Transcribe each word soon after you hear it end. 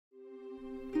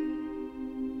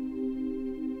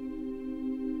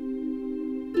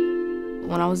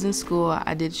When I was in school,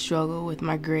 I did struggle with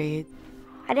my grades.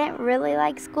 I didn't really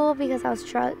like school because I was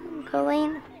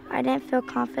struggling. I didn't feel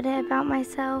confident about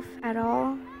myself at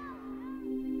all.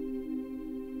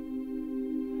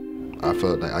 I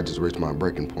felt like I just reached my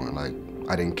breaking point. Like,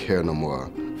 I didn't care no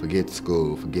more. Forget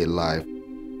school, forget life.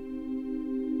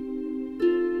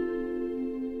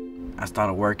 I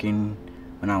started working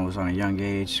when I was on a young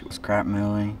age, scrap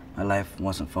milling. My life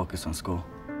wasn't focused on school.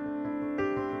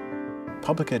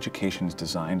 Public education is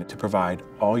designed to provide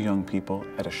all young people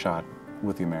at a shot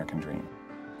with the American dream.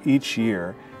 Each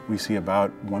year, we see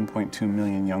about 1.2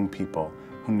 million young people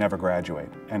who never graduate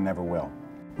and never will,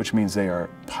 which means they are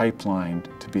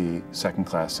pipelined to be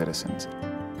second-class citizens.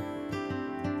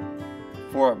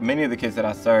 For many of the kids that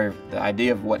I serve, the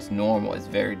idea of what's normal is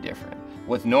very different.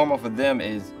 What's normal for them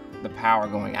is the power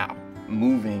going out,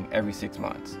 moving every 6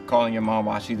 months, calling your mom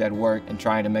while she's at work and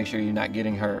trying to make sure you're not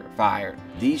getting her fired.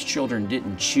 These children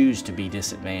didn't choose to be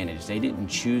disadvantaged. They didn't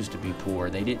choose to be poor.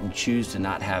 They didn't choose to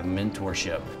not have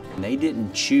mentorship. And they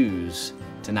didn't choose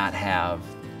to not have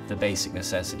the basic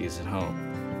necessities at home.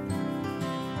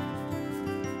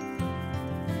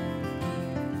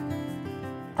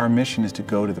 Our mission is to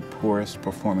go to the poorest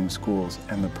performing schools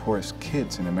and the poorest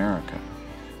kids in America.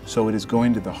 So it is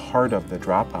going to the heart of the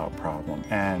dropout problem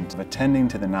and attending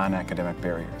to the non-academic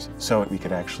barriers so we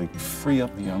could actually free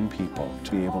up the young people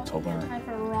to be able to learn.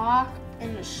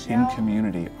 In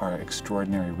community are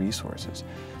extraordinary resources.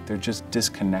 They're just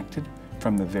disconnected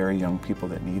from the very young people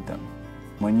that need them.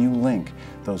 When you link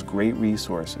those great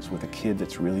resources with a kid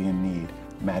that's really in need,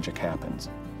 magic happens.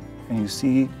 And you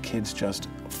see kids just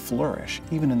flourish,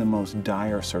 even in the most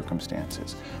dire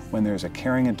circumstances, when there's a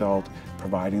caring adult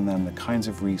providing them the kinds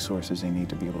of resources they need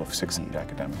to be able to succeed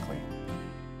academically.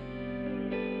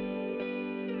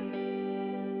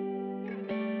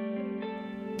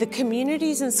 The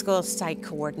Communities and Schools Site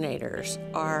Coordinators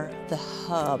are the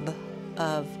hub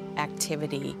of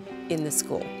activity in the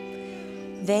school.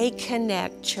 They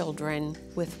connect children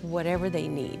with whatever they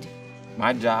need.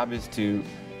 My job is to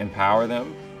empower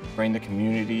them, bring the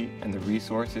community and the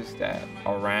resources that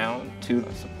are around to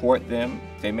support them.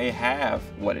 They may have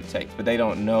what it takes, but they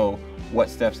don't know what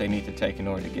steps they need to take in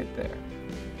order to get there.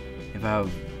 If I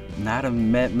not have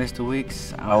met Mr.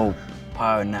 Weeks, I would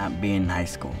probably not be in high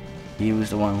school. He was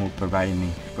the one who provided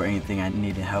me for anything I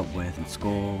needed help with in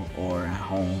school or at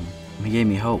home. He gave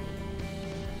me hope.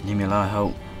 He gave me a lot of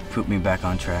hope, put me back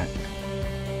on track.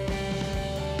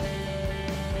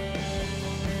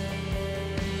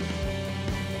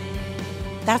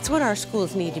 That's what our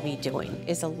schools need to be doing,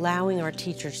 is allowing our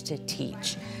teachers to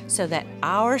teach so that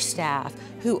our staff,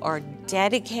 who are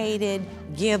dedicated,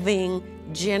 giving,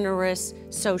 generous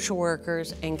social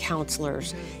workers and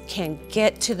counselors, can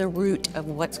get to the root of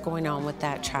what's going on with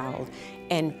that child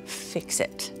and fix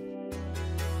it.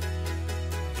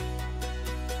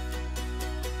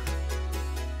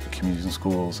 Communities and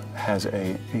Schools has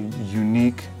a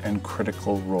unique and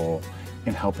critical role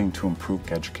in helping to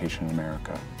improve education in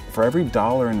America. For every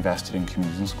dollar invested in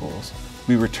communities and schools,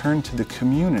 we return to the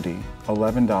community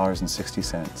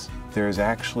 $11.60. There is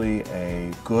actually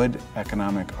a good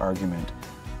economic argument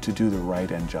to do the right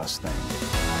and just thing.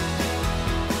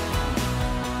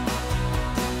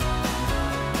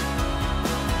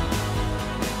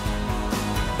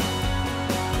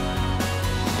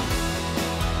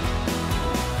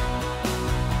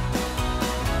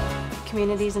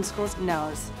 Communities and Schools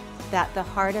knows that the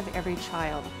heart of every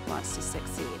child wants to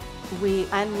succeed. We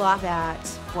unlock that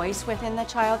voice within the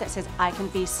child that says, I can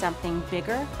be something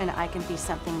bigger and I can be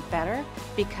something better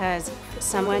because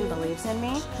someone believes in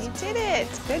me. You did it.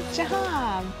 Good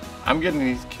job. I'm getting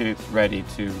these kids ready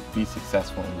to be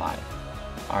successful in life.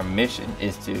 Our mission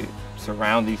is to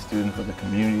surround these students with a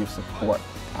community of support.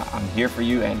 I'm here for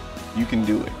you and you can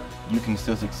do it. You can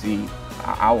still succeed.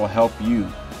 I will help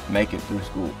you make it through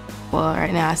school. Well,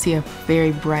 right now I see a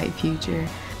very bright future.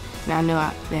 And I know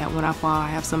that when I fall, I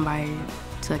have somebody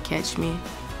to catch me.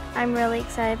 I'm really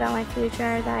excited about my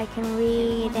future, that I can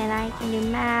read and I can do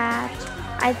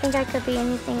math. I think I could be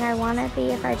anything I want to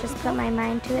be if I just put my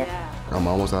mind to it. I'm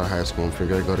almost out of high school. I'm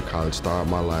figuring to go to college, start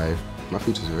my life. My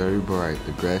future is very bright.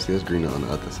 The grass is greener on the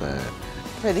other side.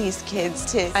 For these kids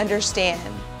to understand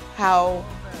how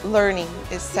learning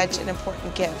is such an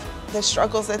important gift. The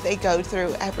struggles that they go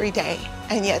through every day,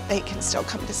 and yet they can still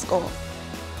come to school.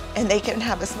 And they can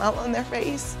have a smile on their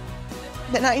face,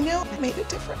 then I know I made a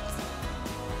difference.